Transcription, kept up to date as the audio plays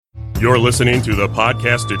You're listening to the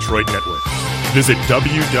Podcast Detroit Network. Visit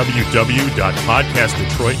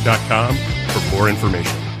www.podcastdetroit.com for more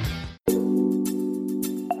information.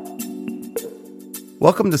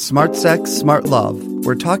 Welcome to Smart Sex, Smart Love.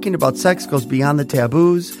 We're talking about sex goes beyond the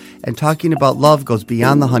taboos, and talking about love goes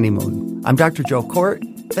beyond the honeymoon. I'm Dr. Joe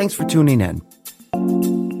Kort. Thanks for tuning in.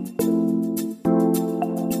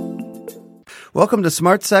 Welcome to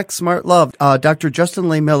Smart Sex, Smart Love. Dr. Justin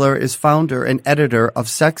Lehmiller is founder and editor of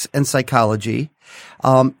Sex and Psychology.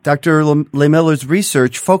 Dr. Lehmiller's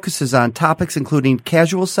research focuses on topics including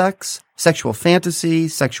casual sex, sexual fantasy,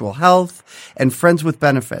 sexual health, and friends with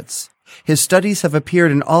benefits. His studies have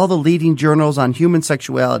appeared in all the leading journals on human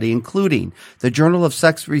sexuality, including the Journal of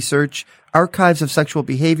Sex Research, Archives of Sexual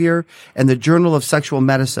Behavior, and the Journal of Sexual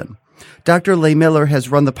Medicine. Dr. Lehmiller has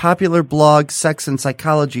run the popular blog Sex and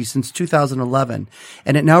Psychology since 2011,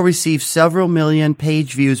 and it now receives several million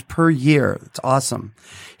page views per year. It's awesome.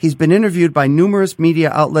 He's been interviewed by numerous media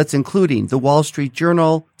outlets, including the Wall Street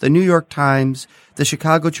Journal, the New York Times, the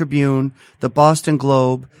Chicago Tribune, the Boston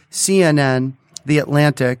Globe, CNN, the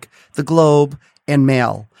Atlantic, the Globe, and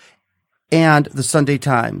Mail, and the Sunday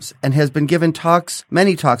Times, and has been given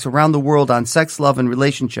many talks around the world on sex, love, and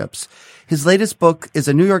relationships. His latest book is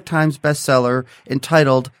a New York Times bestseller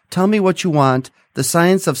entitled Tell Me What You Want, The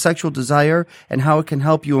Science of Sexual Desire and How It Can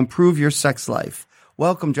Help You Improve Your Sex Life.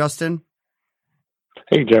 Welcome, Justin.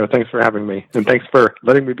 Hey, Joe. Thanks for having me, and thanks for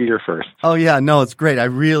letting me be your first. Oh, yeah. No, it's great. I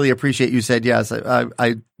really appreciate you said yes.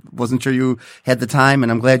 I wasn't sure you had the time,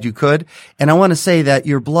 and I'm glad you could. And I want to say that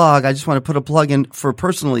your blog, I just want to put a plug in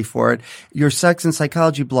personally for it. Your Sex and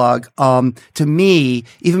Psychology blog, to me,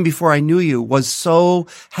 even before I knew you, was so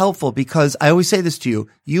helpful because I always say this to you.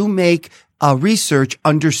 You make research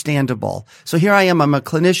understandable. So here I am, I'm a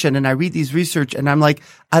clinician, and I read these research, and I'm like,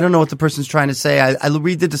 I don't know what the person's trying to say. I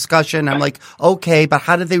read the discussion, I'm like, okay, but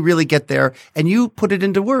how did they really get there? And you put it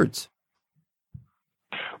into words.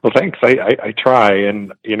 Well, thanks. I try,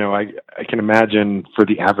 and I can imagine for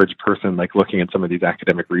the average person, like looking at some of these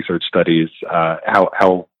academic research studies,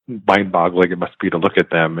 how mind-boggling it must be to look at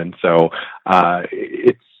them. And so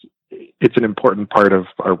it's an important part of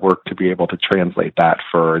our work to be able to translate that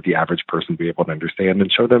for the average person to be able to understand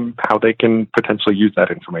and show them how they can potentially use that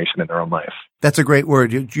information in their own life. That's a great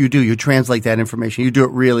word. You do. You translate that information. You do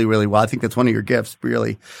it really, really well. I think that's one of your gifts,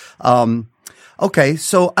 really. Okay,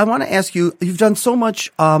 so I want to ask you, you've done so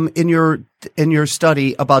much in your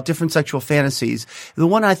study about different sexual fantasies. The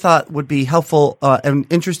one I thought would be helpful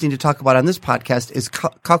and interesting to talk about on this podcast is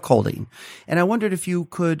cuckolding. And I wondered if you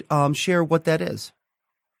could share what that is.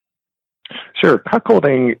 Sure.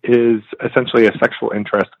 Cuckolding is essentially a sexual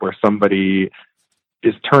interest where somebody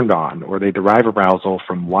is turned on or they derive arousal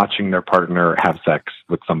from watching their partner have sex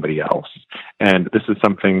with somebody else. And this is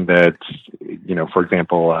something that, for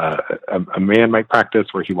example, a man might practice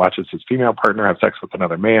where he watches his female partner have sex with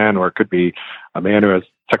another man, or it could be a man who has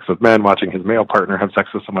sex with men watching his male partner have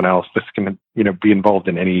sex with someone else. This can, be involved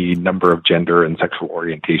in any number of gender and sexual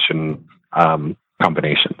orientation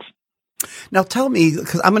combinations. Now tell me,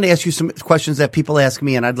 because I'm going to ask you some questions that people ask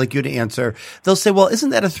me and I'd like you to answer. They'll say, well, isn't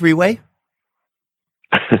that a three-way?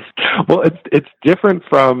 Well, it's different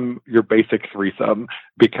from your basic threesome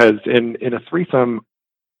because in a threesome,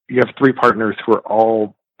 you have three partners who are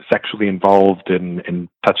all sexually involved in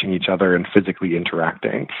touching each other and physically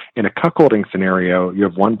interacting. In a cuckolding scenario, you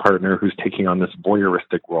have one partner who's taking on this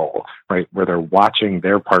voyeuristic role, right, where they're watching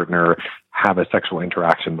their partner have a sexual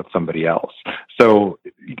interaction with somebody else. So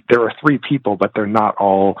there are three people, but they're not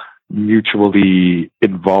all mutually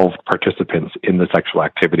involved participants in the sexual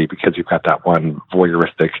activity because you've got that one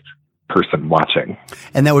voyeuristic person watching.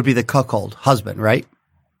 And that would be the cuckold husband, right?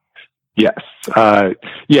 Yes.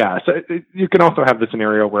 Yeah. So you can also have the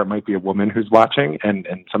scenario where it might be a woman who's watching, and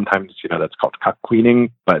sometimes, that's called cuck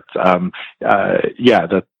queening. But the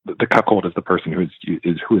cuckold is the person who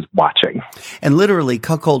is watching. And literally,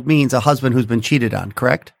 cuckold means a husband who's been cheated on,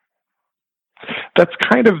 correct? That's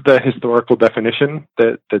kind of the historical definition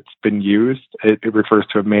that's been used. It refers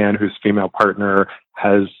to a man whose female partner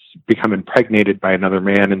has become impregnated by another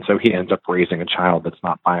man, and so he ends up raising a child that's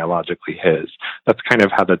not biologically his. That's kind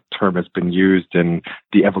of how the term has been used in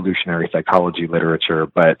the evolutionary psychology literature,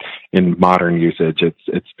 but in modern usage,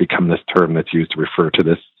 it's become this term that's used to refer to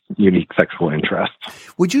this unique sexual interest.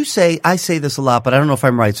 Would you say, I say this a lot, but I don't know if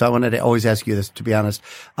I'm right, so I wanted to always ask you this, to be honest.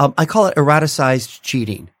 I call it eroticized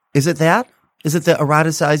cheating. Is it that? Is it the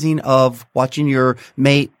eroticizing of watching your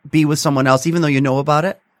mate be with someone else, even though you know about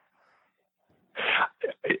it?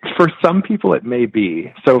 For some people, it may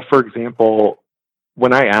be. So, for example,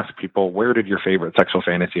 when I ask people, where did your favorite sexual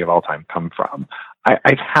fantasy of all time come from?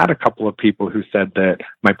 I've had a couple of people who said that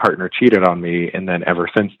my partner cheated on me, and then ever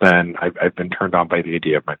since then, I've been turned on by the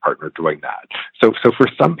idea of my partner doing that. So for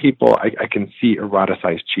some people, I can see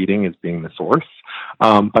eroticized cheating as being the source.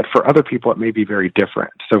 But for other people, it may be very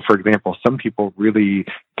different. So, for example, some people really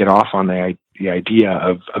get off on the idea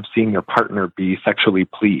of seeing their partner be sexually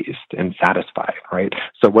pleased and satisfied, right?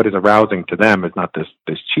 So what is arousing to them is not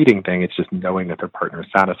this cheating thing, it's just knowing that their partner is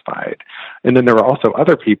satisfied. And then there are also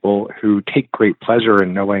other people who take great pleasure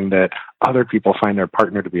in knowing that other people find their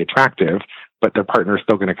partner to be attractive, but their partner is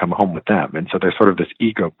still going to come home with them. And so there's sort of this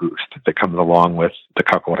ego boost that comes along with the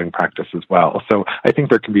cuckolding practice as well. So I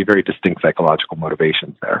think there can be very distinct psychological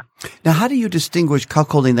motivations there. Now, how do you distinguish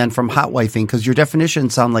cuckolding then from hot wifing? Because your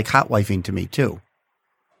definitions sound like hot wifing to me too.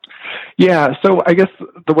 Yeah, so I guess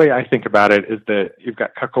the way I think about it is that you've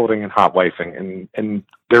got cuckolding and hot wifing, and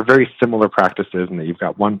they're very similar practices in that you've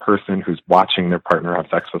got one person who's watching their partner have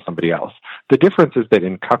sex with somebody else. The difference is that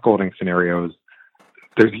in cuckolding scenarios,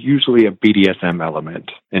 there's usually a BDSM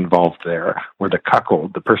element involved there, where the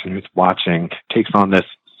cuckold, the person who's watching, takes on this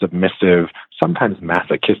submissive, sometimes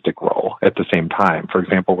masochistic role at the same time, for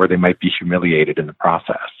example, where they might be humiliated in the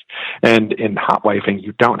process. And in hot wifing,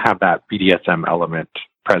 you don't have that BDSM element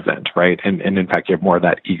present, right? And in fact, you have more of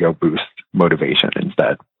that ego boost motivation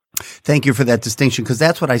instead. Thank you for that distinction, because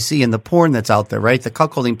that's what I see in the porn that's out there, right? The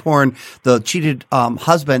cuckolding porn, the cheated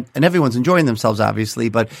husband, and everyone's enjoying themselves, obviously,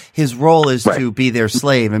 but his role is to be their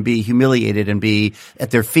slave and be humiliated and be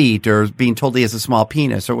at their feet or being told he has a small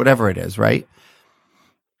penis or whatever it is, right?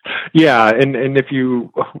 Yeah, and if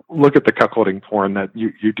you look at the cuckolding porn, that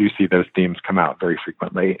you do see those themes come out very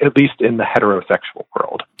frequently, at least in the heterosexual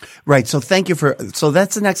world. Right. So thank you so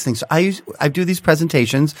that's the next thing. So I do these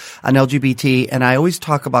presentations on LGBT, and I always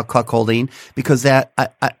talk about cuckolding because that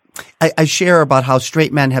I share about how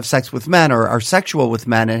straight men have sex with men or are sexual with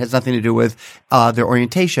men. And it has nothing to do with their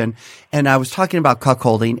orientation. And I was talking about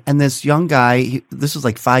cuckolding, and this young guy, this was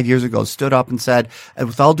like 5 years ago, stood up and said,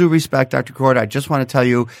 with all due respect, Dr. Cord, I just want to tell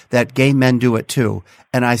you that gay men do it too.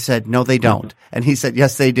 And I said, no, they don't. And he said,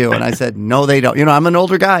 yes, they do. And I said, no, they don't. You know, I'm an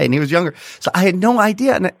older guy, and he was younger. So I had no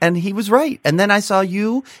idea. And he was right. And then I saw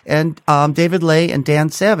you and David Ley and Dan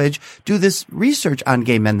Savage do this research on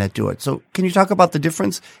gay men that do it. So can you talk about the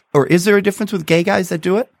difference, or is there a difference with gay guys that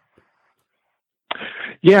do it?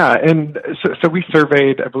 Yeah, and so we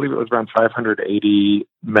surveyed, I believe it was around 580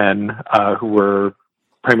 men who were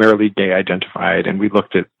primarily gay identified, and we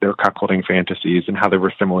looked at their cuckolding fantasies and how they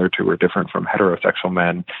were similar to or different from heterosexual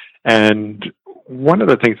men. And one of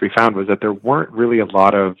the things we found was that there weren't really a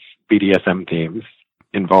lot of BDSM themes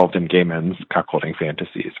involved in gay men's cuckolding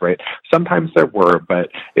fantasies, right? Sometimes there were, but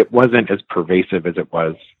it wasn't as pervasive as it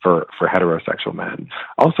was for heterosexual men.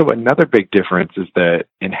 Also, another big difference is that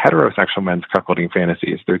in heterosexual men's cuckolding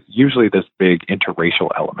fantasies, there's usually this big interracial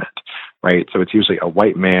element, right? So it's usually a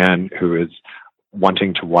white man who is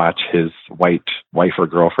wanting to watch his white wife or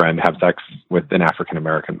girlfriend have sex with an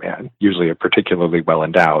African-American man, usually a particularly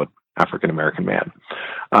well-endowed African-American man.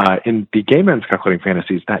 In the gay men's cuckolding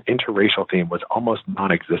fantasies, that interracial theme was almost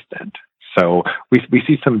non-existent. So we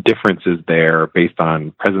see some differences there based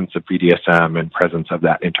on presence of BDSM and presence of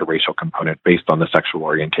that interracial component based on the sexual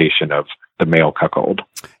orientation of the male cuckold.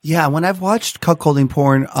 Yeah, when I've watched cuckolding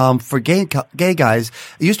porn for gay guys,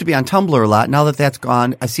 it used to be on Tumblr a lot. Now that that's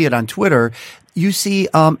gone, I see it on Twitter. You see,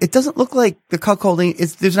 it doesn't look like the cuckolding.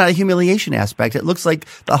 There's not a humiliation aspect. It looks like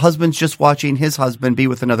the husband's just watching his husband be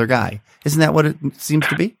with another guy. Isn't that what it seems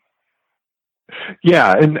to be?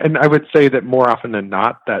 Yeah, and I would say that more often than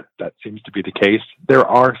not, that seems to be the case. There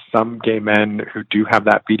are some gay men who do have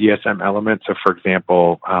that BDSM element. So, for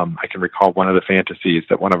example, I can recall one of the fantasies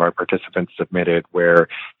that one of our participants submitted where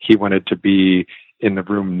he wanted to be in the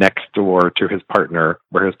room next door to his partner,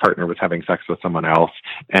 where his partner was having sex with someone else.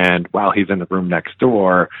 And while he's in the room next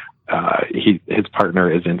door, his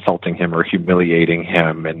partner is insulting him or humiliating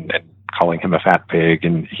him and calling him a fat pig,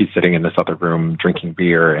 and he's sitting in this other room drinking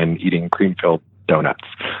beer and eating cream-filled donuts.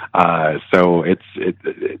 So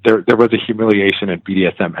there was a humiliation and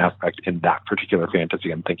BDSM aspect in that particular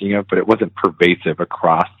fantasy I'm thinking of, but it wasn't pervasive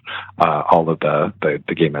across all of the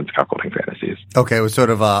gay men's cuckolding fantasies. Okay, it was sort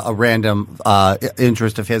of a random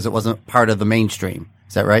interest of his. It wasn't part of the mainstream.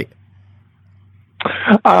 Is that right?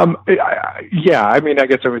 Yeah, I mean, I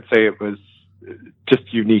guess I would say it was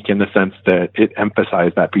just unique in the sense that it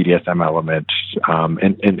emphasized that BDSM element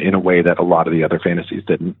in a way that a lot of the other fantasies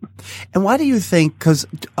didn't. And why do you think, because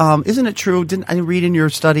isn't it true, didn't I read in your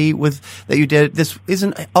study that you did, this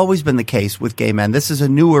isn't always been the case with gay men. This is a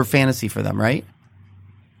newer fantasy for them, right?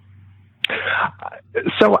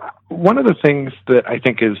 So one of the things that I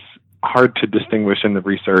think is hard to distinguish in the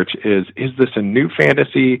research is this a new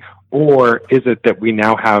fantasy, or is it that we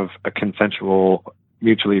now have a consensual,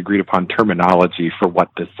 mutually agreed upon terminology for what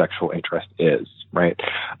this sexual interest is, right?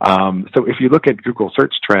 So if you look at Google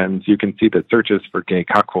search trends, you can see that searches for gay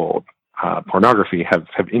cuckold pornography have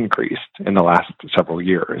increased in the last several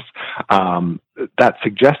years. That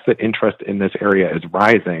suggests that interest in this area is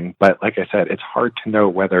rising, but like I said, it's hard to know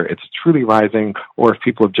whether it's truly rising or if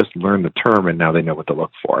people have just learned the term and now they know what to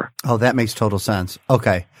look for. Oh, that makes total sense.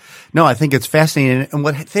 Okay. No, I think it's fascinating. And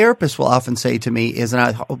what therapists will often say to me is, and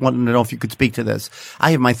I want to know if you could speak to this.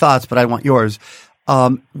 I have my thoughts, but I want yours.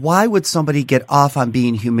 Why would somebody get off on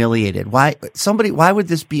being humiliated? Why would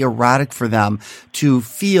this be erotic for them to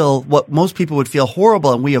feel what most people would feel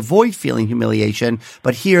horrible, and we avoid feeling humiliation,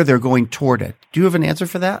 but here they're going toward it? Do you have an answer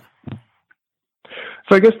for that?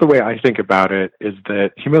 So I guess the way I think about it is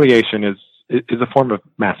that humiliation is a form of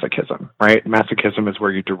masochism, right? Masochism is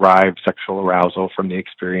where you derive sexual arousal from the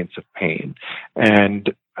experience of pain. And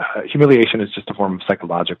humiliation is just a form of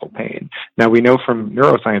psychological pain. Now, we know from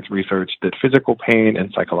neuroscience research that physical pain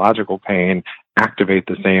and psychological pain activate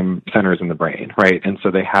the same centers in the brain, right? And so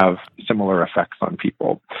they have similar effects on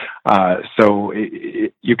people.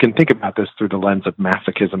 You can think about this through the lens of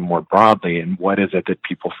masochism more broadly, and what is it that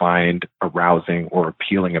people find arousing or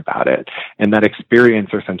appealing about it? And that experience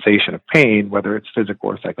or sensation of pain, whether it's physical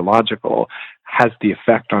or psychological, has the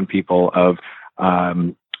effect on people of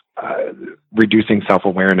reducing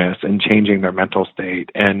self-awareness and changing their mental state.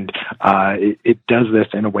 And it does this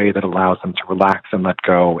in a way that allows them to relax and let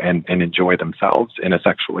go and enjoy themselves in a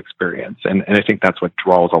sexual experience. And I think that's what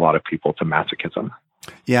draws a lot of people to masochism.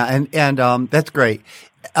 Yeah, and that's great.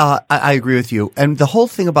 I agree with you. And the whole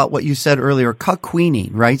thing about what you said earlier,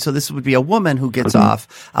 cuck-queening, right? So this would be a woman who gets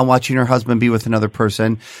off on watching her husband be with another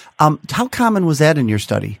person. How common was that in your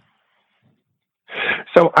study?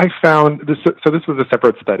 So I found this. So this was a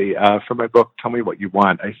separate study for my book, Tell Me What You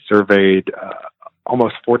Want. I surveyed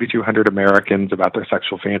almost 4,200 Americans about their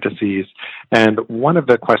sexual fantasies, and one of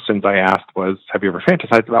the questions I asked was, "Have you ever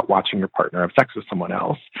fantasized about watching your partner have sex with someone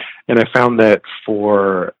else?" And I found that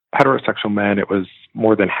for heterosexual men, it was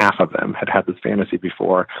more than half of them had this fantasy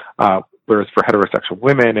before. Whereas for heterosexual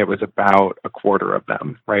women, it was about a quarter of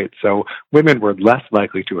them, right? So women were less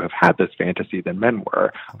likely to have had this fantasy than men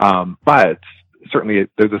were, but certainly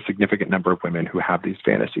there's a significant number of women who have these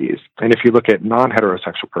fantasies. And if you look at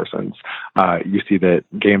non-heterosexual persons, you see that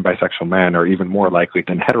gay and bisexual men are even more likely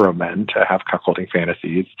than hetero men to have cuckolding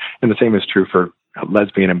fantasies. And the same is true for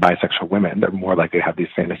lesbian and bisexual women. They're more likely to have these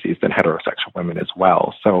fantasies than heterosexual women as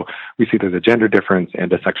well. So we see there's a gender difference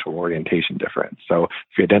and a sexual orientation difference. So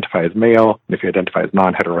if you identify as male, and if you identify as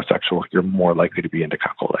non-heterosexual, you're more likely to be into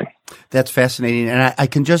cuckolding. That's fascinating. And I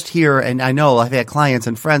can just hear, and I know I've had clients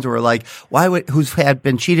and friends who are like, who's had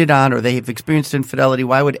been cheated on or they've experienced infidelity,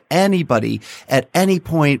 why would anybody at any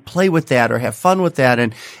point play with that or have fun with that?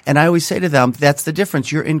 And I always say to them, that's the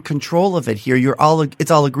difference. You're in control of it here.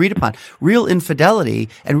 It's all agreed upon. Real infidelity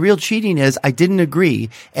and real cheating is, I didn't agree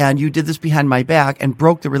and you did this behind my back and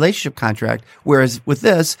broke the relationship contract. Whereas with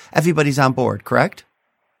this, everybody's on board, correct?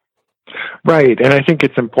 Right. And I think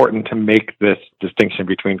it's important to make this distinction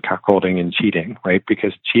between cuckolding and cheating, right?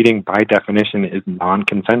 Because cheating by definition is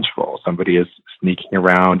non-consensual. Somebody is sneaking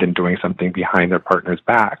around and doing something behind their partner's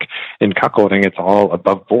back. In cuckolding, it's all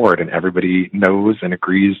above board and everybody knows and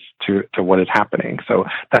agrees to what is happening. So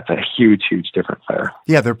that's a huge, huge difference there.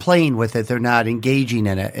 Yeah, they're playing with it. They're not engaging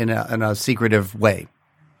in it in a secretive way.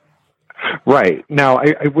 Right. Now,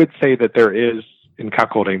 I would say that in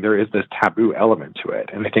cuckolding, there is this taboo element to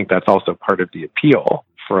it. And I think that's also part of the appeal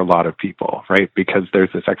for a lot of people, right? Because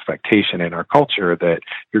there's this expectation in our culture that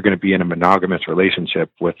you're going to be in a monogamous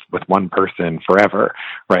relationship with one person forever,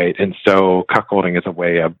 right? And so cuckolding is a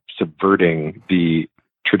way of subverting the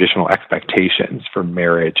traditional expectations for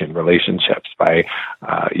marriage and relationships by,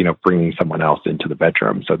 bringing someone else into the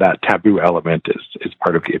bedroom. So that taboo element is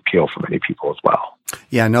part of the appeal for many people as well.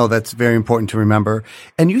 Yeah, no, that's very important to remember.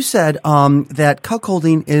 And you said that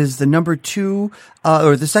cuckolding is the number 2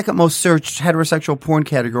 or the second most searched heterosexual porn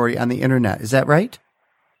category on the internet. Is that right?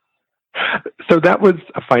 So that was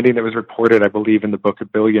a finding that was reported, I believe, in the book A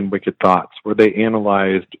Billion Wicked Thoughts, where they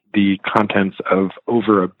analyzed the contents of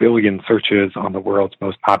over 1 billion searches on the world's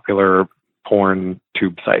most popular porn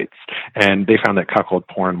tube sites. And they found that cuckold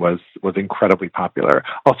porn was incredibly popular.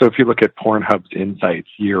 Also, if you look at Pornhub's insights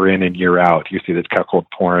year in and year out, you see that cuckold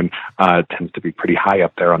porn tends to be pretty high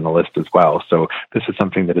up there on the list as well. So this is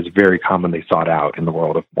something that is very commonly sought out in the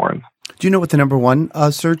world of porn. Do you know what the number 1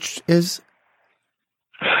 search is?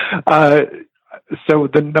 So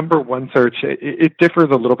the number one search, it differs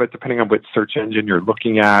a little bit depending on which search engine you're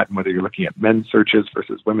looking at and whether you're looking at men's searches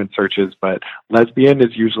versus women's searches, but lesbian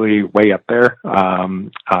is usually way up there,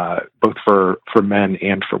 both for men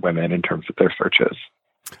and for women in terms of their searches.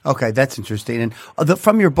 Okay, that's interesting. And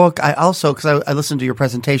from your book, I also, because I listened to your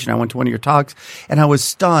presentation, I went to one of your talks, and I was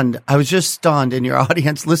stunned. I was just stunned in your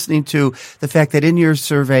audience listening to the fact that in your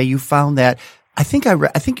survey you found that I think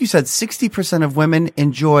you said 60% of women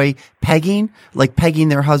enjoy pegging, like pegging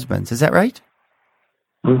their husbands. Is that right?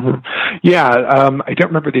 Mm-hmm. Yeah, I don't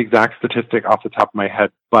remember the exact statistic off the top of my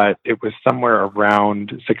head, but it was somewhere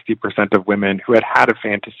around 60% of women who had a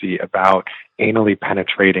fantasy about anally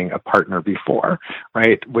penetrating a partner before,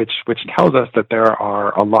 right? Which tells us that there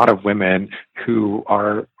are a lot of women who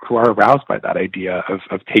are aroused by that idea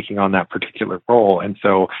of taking on that particular role. And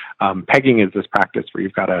so pegging is this practice where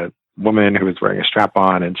you've got a woman who is wearing a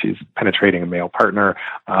strap-on and she's penetrating a male partner.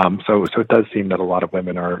 So it does seem that a lot of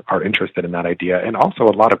women are interested in that idea, and also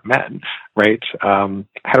a lot of men, right?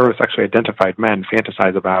 Heterosexually identified men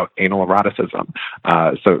fantasize about anal eroticism.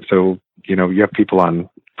 So you have people on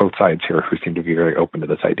both sides here who seem to be very open to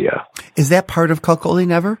this idea. Is that part of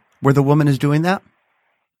cuckolding ever, where the woman is doing that?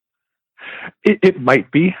 It might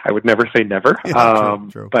be. I would never say never. Yeah,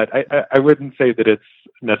 true. But I wouldn't say that it's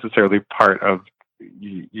necessarily part of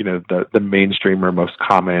the mainstream or most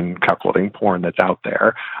common cuckolding porn that's out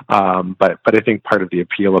there. But I think part of the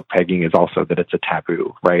appeal of pegging is also that it's a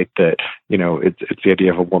taboo, right? That, it's the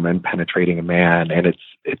idea of a woman penetrating a man, and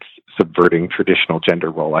it's subverting traditional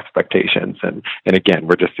gender role expectations. And again,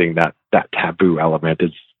 we're just seeing that taboo element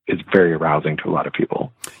is very arousing to a lot of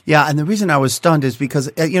people. Yeah, and the reason I was stunned is because,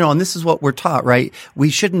 and this is what we're taught, right? We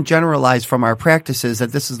shouldn't generalize from our practices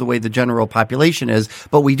that this is the way the general population is,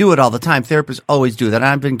 but we do it all the time. Therapists always do that, and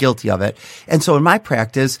I've been guilty of it. And so in my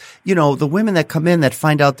practice, the women that come in that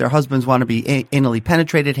find out their husbands want to be anally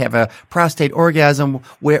penetrated, have a prostate orgasm,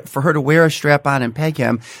 for her to wear a strap-on and peg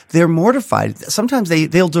him, they're mortified. Sometimes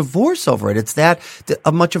they'll divorce over it. It's that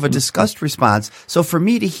much of a disgust response. So for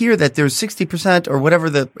me to hear that there's 60% or whatever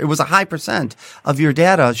it was a high percent of your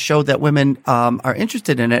data showed that women are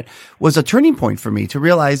interested in it was a turning point for me to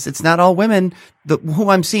realize it's not all women who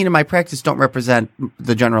I'm seeing in my practice don't represent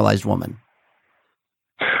the generalized woman.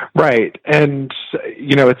 Right. And,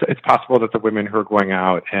 it's possible that the women who are going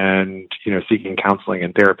out and, seeking counseling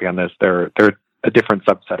and therapy on this, they're a different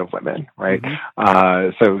subset of women, right?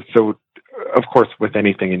 Mm-hmm. So of course, with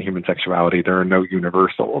anything in human sexuality, there are no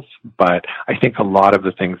universals, but I think a lot of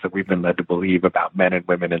the things that we've been led to believe about men and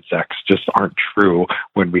women and sex just aren't true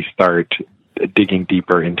when we start digging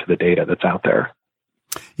deeper into the data that's out there.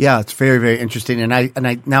 Yeah, it's very, very interesting. And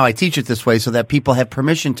I now I teach it this way so that people have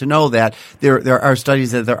permission to know that there are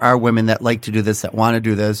studies that there are women that like to do this, that want to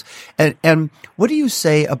do this. And what do you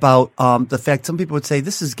say about the fact some people would say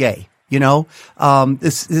this is gay?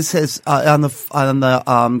 This is on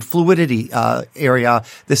the fluidity area.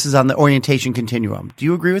 This is on the orientation continuum. Do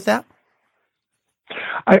you agree with that?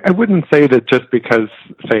 I wouldn't say that just because,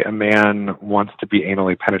 say, a man wants to be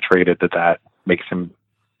anally penetrated, that makes him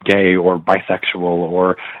gay or bisexual,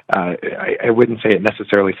 or I wouldn't say it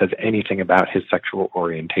necessarily says anything about his sexual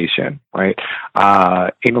orientation, right?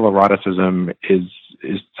 Anal eroticism is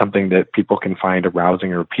something that people can find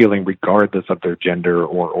arousing or appealing regardless of their gender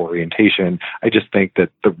or orientation. I just think that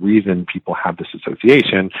the reason people have this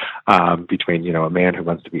association between, a man who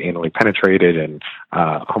wants to be anally penetrated and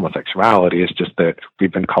homosexuality is just that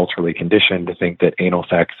we've been culturally conditioned to think that anal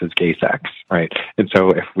sex is gay sex, right? And so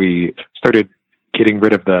if we started getting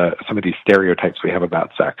rid of some of these stereotypes we have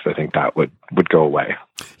about sex, I think that would go away.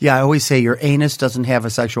 Yeah, I always say your anus doesn't have a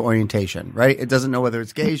sexual orientation, right? It doesn't know whether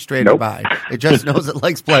it's gay, straight, or bi. It just knows it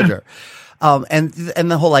likes pleasure. And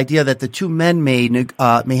the whole idea that the two men may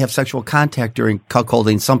have sexual contact during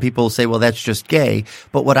cuckolding. Some people say, well, that's just gay.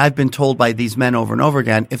 But what I've been told by these men over and over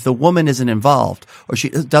again, if the woman isn't involved or she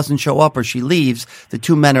doesn't show up or she leaves, the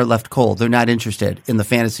two men are left cold. They're not interested in the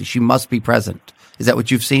fantasy. She must be present. Is that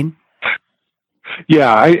what you've seen?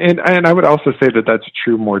 Yeah, and I would also say that that's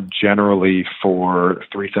true more generally for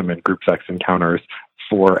threesome and group sex encounters.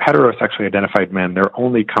 For heterosexually identified men, they're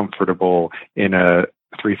only comfortable in a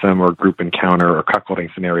threesome or group encounter or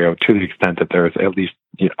cuckolding scenario to the extent that there's at least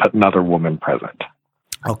another woman present.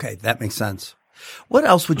 Okay, that makes sense. What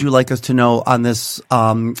else would you like us to know on this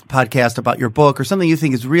podcast about your book, or something you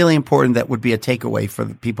think is really important that would be a takeaway for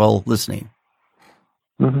the people listening?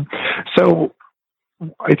 Mm-hmm. So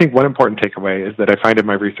I think one important takeaway is that I find in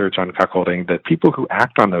my research on cuckolding that people who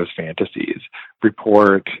act on those fantasies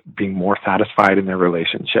report being more satisfied in their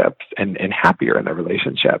relationships and happier in their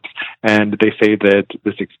relationships. And they say that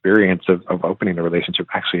this experience of opening the relationship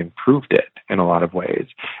actually improved it in a lot of ways.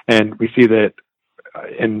 And we see that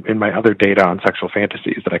in my other data on sexual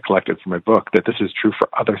fantasies that I collected from my book, that this is true for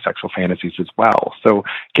other sexual fantasies as well. So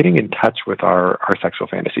getting in touch with our sexual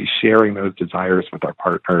fantasies, sharing those desires with our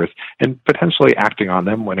partners, and potentially acting on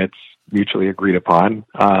them when it's mutually agreed upon,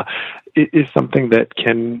 is something that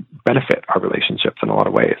can benefit our relationships in a lot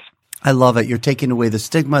of ways. I love it. You're taking away the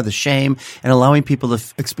stigma, the shame, and allowing people to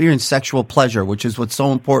experience sexual pleasure, which is what's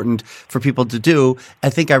so important for people to do. I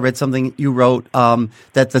think I read something you wrote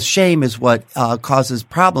that the shame is what causes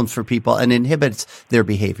problems for people and inhibits their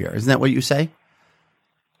behavior. Isn't that what you say?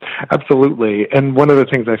 Absolutely. And one of the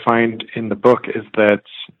things I find in the book is that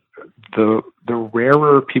the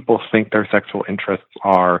rarer people think their sexual interests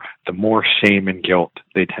are, the more shame and guilt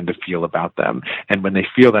they tend to feel about them. And when they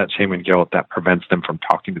feel that shame and guilt, that prevents them from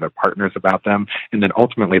talking to their partners about them. And then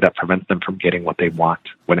ultimately that prevents them from getting what they want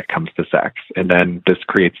when it comes to sex. And then this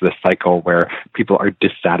creates this cycle where people are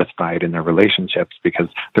dissatisfied in their relationships because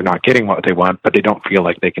they're not getting what they want, but they don't feel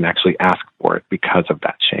like they can actually ask for it because of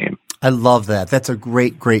that shame. I love that. That's a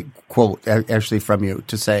great quote actually from you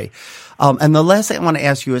to say. And the last thing I want to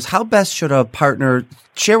ask you is, how best should a partner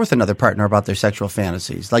share with another partner about their sexual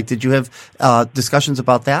fantasies? Like, did you have discussions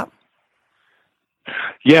about that?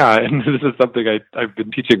 Yeah, and this is something I've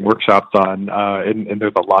been teaching workshops on, and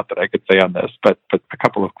there's a lot that I could say on this, but a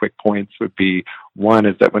couple of quick points would be, one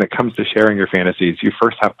is that when it comes to sharing your fantasies, you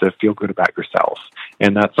first have to feel good about yourself.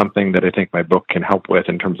 And that's something that I think my book can help with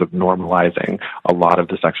in terms of normalizing a lot of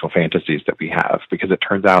the sexual fantasies that we have, because it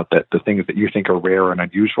turns out that the things that you think are rare and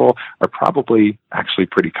unusual are probably actually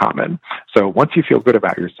pretty common. So once you feel good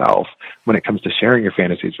about yourself, when it comes to sharing your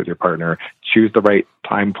fantasies with your partner, choose the right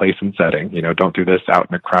time, place, and setting. Don't do this out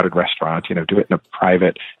in a crowded restaurant. Do it in a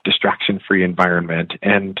private, distraction-free environment,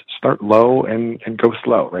 and start low and go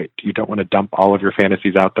slow, right? You don't want to dump all of your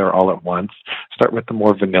fantasies out there all at once. Start with the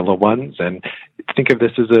more vanilla ones, and think of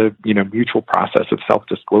this as a mutual process of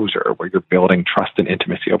self-disclosure where you're building trust and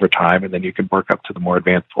intimacy over time, and then you can work up to the more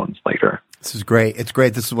advanced ones later. This is great. It's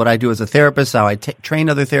great. This is what I do as a therapist, how I train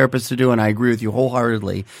other therapists to do, and I agree with you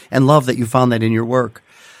wholeheartedly and love that you found that in your work.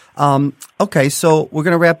 Okay, so we're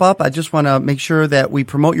going to wrap up. I just want to make sure that we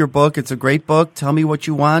promote your book. It's a great book. Tell Me What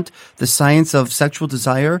You Want, The Science of Sexual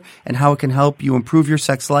Desire, and how it can help you improve your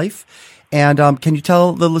sex life. And can you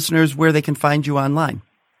tell the listeners where they can find you online?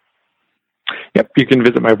 Yep, you can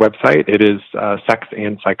visit my website. It is Sex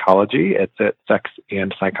and Psychology. It's at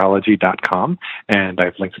sexandpsychology.com. And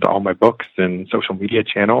I've linked to all my books and social media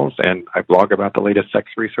channels, and I blog about the latest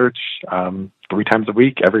sex research 3 times a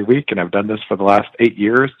week, every week, and I've done this for the last 8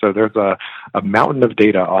 years. So there's a mountain of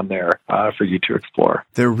data on there for you to explore.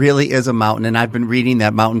 There really is a mountain, and I've been reading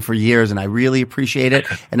that mountain for years, and I really appreciate it.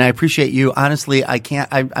 And I appreciate you. Honestly,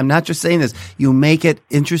 I'm not just saying this. You make it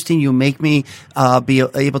interesting. You make me be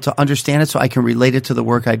able to understand it so I can relate it to the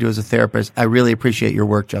work I do as a therapist. I really appreciate your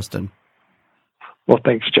work, Justin. Well,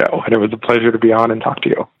 thanks, Joe. And it was a pleasure to be on and talk to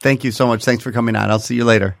you. Thank you so much. Thanks for coming on. I'll see you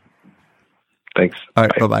later. Thanks. All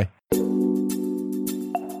right. Bye-bye.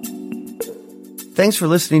 Thanks for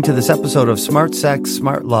listening to this episode of Smart Sex,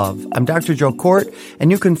 Smart Love. I'm Dr. Joe Kort,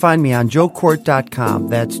 and you can find me on joekort.com.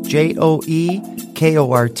 That's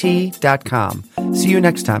JOEKORT.com. See you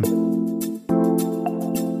next time.